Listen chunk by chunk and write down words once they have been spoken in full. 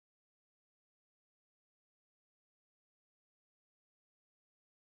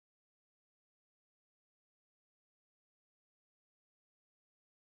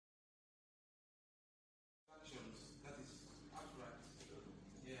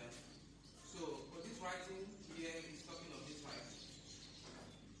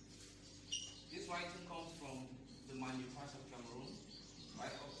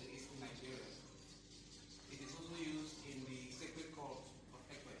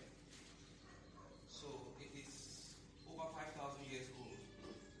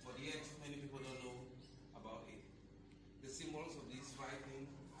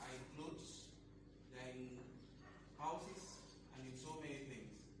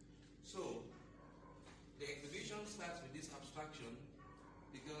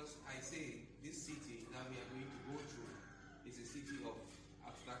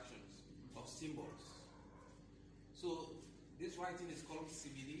writing is called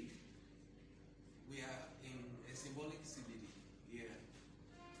CBD. We are in a symbolic CBD here.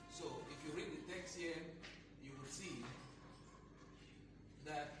 So if you read the text here, you will see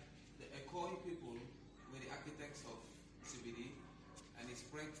that the Ekoi people were the architects of CBD, and it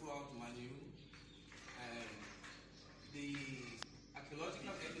spread throughout Manu. And the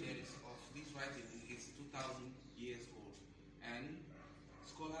archaeological evidence of this writing is 2,000 years old, and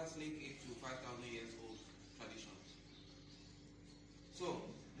scholars link it to 5,000 years old traditions. So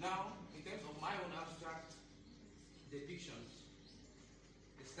now, in terms of my own abstract depictions,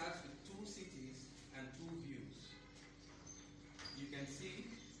 it starts with two cities and two views. You can see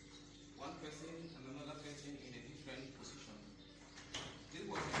one person and another person in a different position. This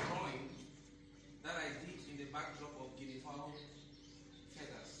was a drawing that I did in the backdrop of guinea fowl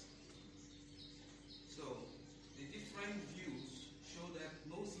feathers. So the different views show that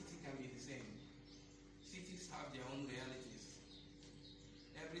no city can be the same. Cities have their own realities.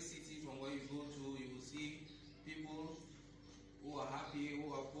 Every city, from where you go to, you will see people who are happy,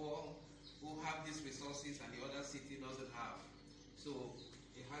 who are poor, who have these resources and the other city doesn't have. So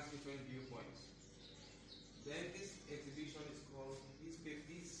it has different viewpoints. Then this exhibition is called, this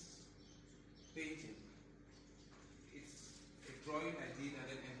painting. It's a drawing I did and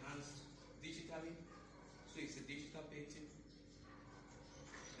then enhanced digitally. So it's a digital painting.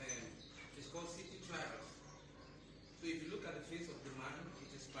 And it's called City Trials. So if you look at the face of the man, it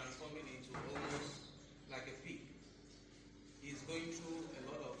is transforming into almost like a pig. He's going through a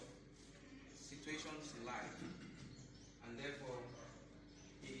lot of situations in life, and therefore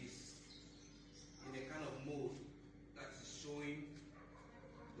he is in a kind of mode that is showing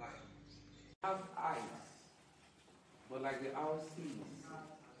life. Have eyes, but like the owl sees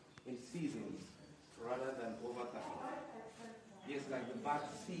in seasons rather than over time. Yes, like the bat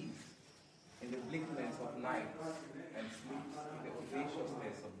sees in the bleakness of night and sleeps in the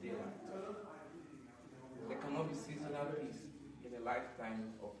audaciousness of daylight. There cannot be seasonal peace in a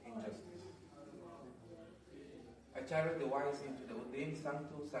lifetime of injustice. I chariot the wise into the ordained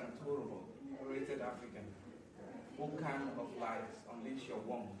Sancto Sanctorum, rated African. O can of lies, unleash your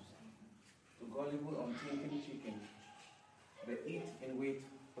worms. To gullible, unthinking chicken, the eat and wait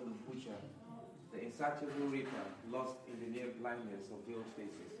for the butcher, the insatiable reaper, lost in the near blindness of veiled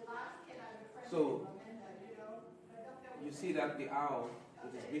faces. So, you see that the owl,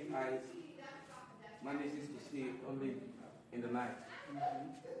 with his big eyes, manages to see only in the night.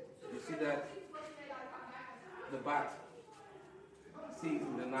 You see that the bat sees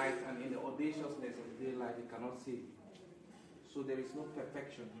in the night, and in the audaciousness of the daylight, he cannot see. So there is no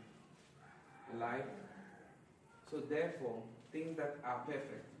perfection in life. So therefore, things that are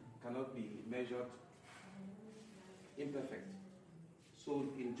perfect cannot be measured imperfect. So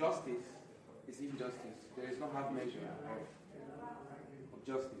injustice is injustice. There is no half measure of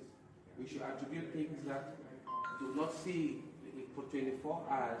justice. We should attribute things that do not see for 24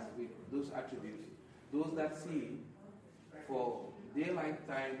 hours with those attributes. Those that see for daylight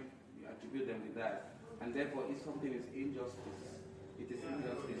time, we attribute them with that. And therefore, if something is injustice, it is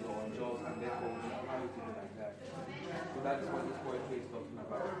injustice or unjust, and therefore we should allow it to be like that. So that is what this poetry is talking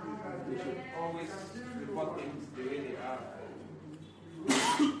about. We should always report things the way they are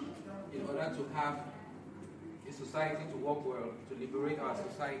in order to have a society to work well, to liberate our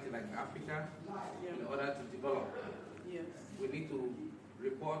society like Africa, in order to develop. Yes. We need to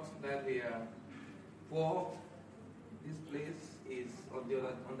report that we are poor, this place is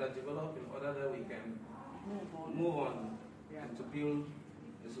underdeveloped, in order that we can move on and to build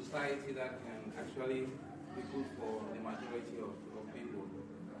a society that can actually be good for the majority of people.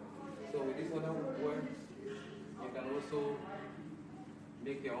 So with these other words, you can also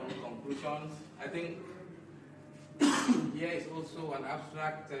make your own conclusions. I think here is also an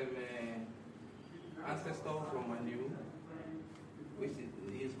abstract ancestor from Manu, which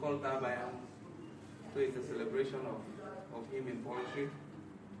is called Tabayam. So it's a celebration of him in poetry.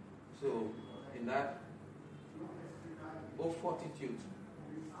 So in that, O fortitude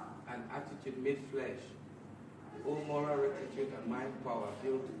and attitude made flesh, O moral rectitude and mind power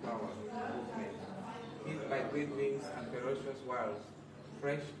built to power movement, hit by great wings and ferocious wiles,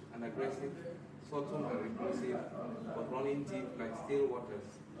 fresh and aggressive, subtle and repulsive, but running deep like still waters.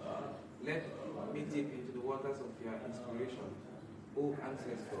 Let me dip into the waters of your inspiration, O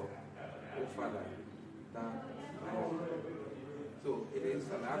ancestor, O father, that I am. So it is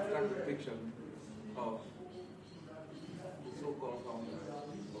an abstract depiction of the so-called founders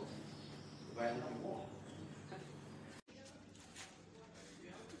of violent people.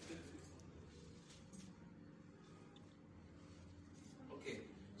 Okay,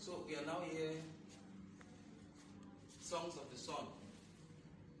 so we are now here, Songs of the Sun.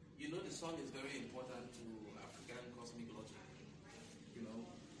 the sun is very important to African cosmic logic. You know,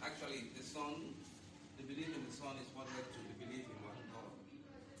 actually the sun, the belief in the sun is what led to the belief in one God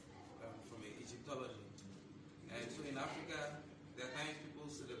from Egyptology. And so in Africa, there are times people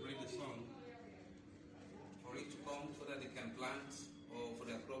celebrate the sun for it to come so that they can plant or for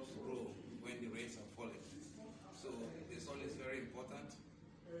their crops to grow when the rains are falling. So the sun is very important,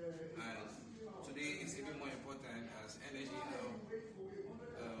 and today it's even more important as energy now.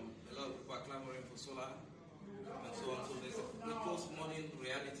 A lot of people are clamoring for solar and so on. So there's a post-modern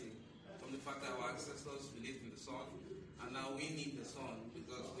reality from the fact that our ancestors believed in the sun, and now we need the sun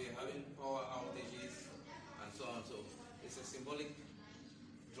because we're having power outages and so on. So it's a symbolic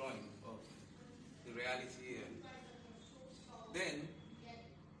drawing of the reality. And then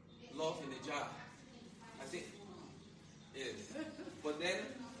love in a jar. I think, yes. But then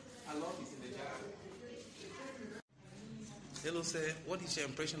a love is in the jar. Hello, sir. What is your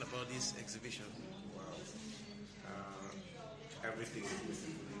impression about this exhibition? Wow. Everything is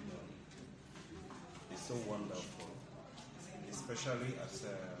beautifully done. It's so wonderful, especially as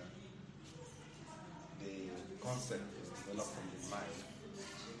the concept is developed from the mind.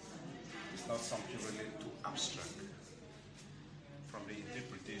 It's not something related to abstract. From the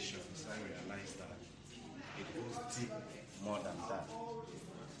interpretations, I realized that it goes deep more than that.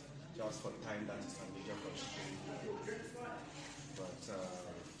 Just for time, that is a major constraint. But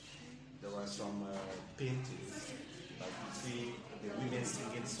there were some paintings, like you see the women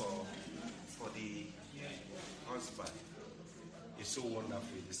singing for the husband. It's so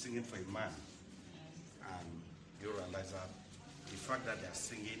wonderful. They're singing for a man, and you realize that the fact that they're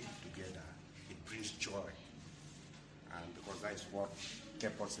singing together, it brings joy. And because that is what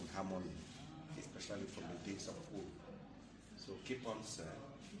kept us in harmony, especially from the days of old. So keep on, sir.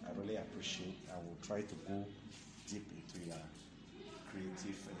 I really appreciate. I will try to go deep into your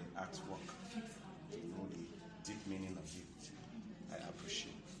creative artwork to know the deep meaning of it. I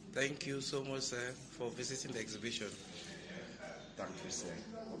appreciate. Thank you so much, sir, for visiting the exhibition. Thank you, sir,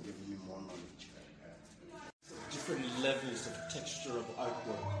 for giving me more knowledge. Different levels of texture of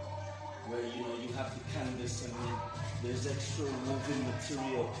artwork, where you have the canvas and then there's extra woven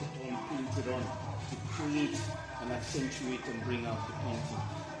material painted on to create and accentuate and bring out the painting.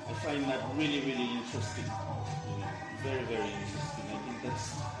 I find that really, really interesting. Very, very interesting. I think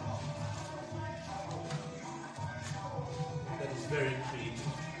that is very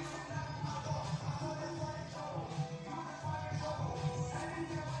creative.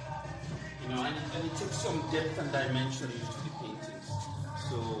 And it took some depth and dimension into the paintings.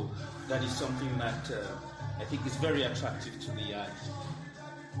 So that is something that I think is very attractive to the eye.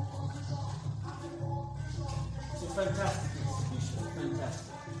 It's a fantastic exhibition, fantastic.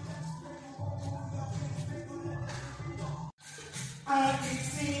 I've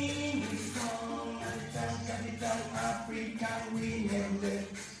seen this song, capital African women.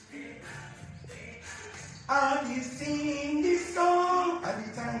 I've seen this song,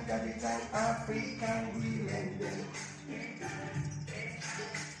 capital African women.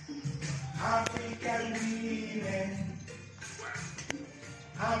 African women,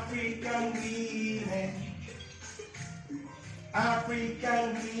 African women,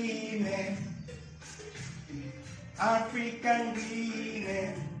 African women, African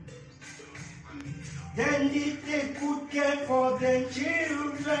women. Then they take good care for their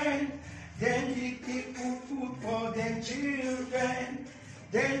children. Then they take good food for their children.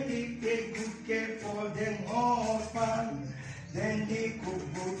 Then they take good care for their husband. Then they cook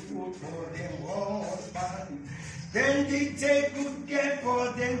good food for them husband. Then they take good care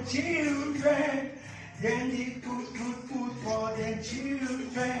for them children. Then they cook good food for them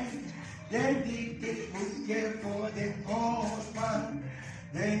children. Then they take good care for them husband.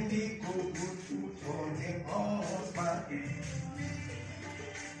 Then they cook good food for them husband.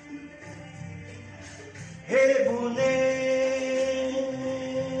 Ebony,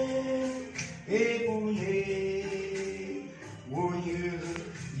 ebony.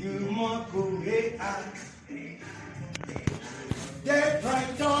 You must go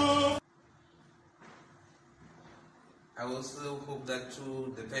I also hope that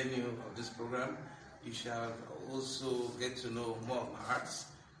through the venue of this program, you shall also get to know more of my arts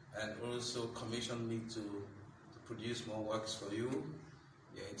and also commission me to produce more works for you,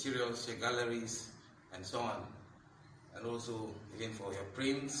 your interiors, your galleries, and so on. And also even for your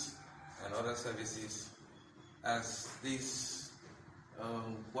prints and other services, as these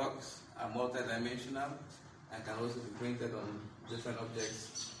works are multidimensional and can also be printed on different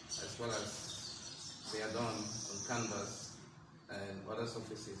objects, as well as they are done on canvas and other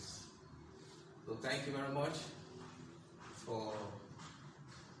surfaces. So thank you very much for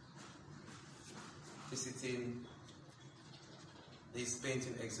visiting this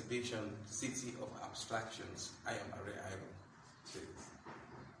painting exhibition, City of Abstractions. I am Arrey Mbongaya.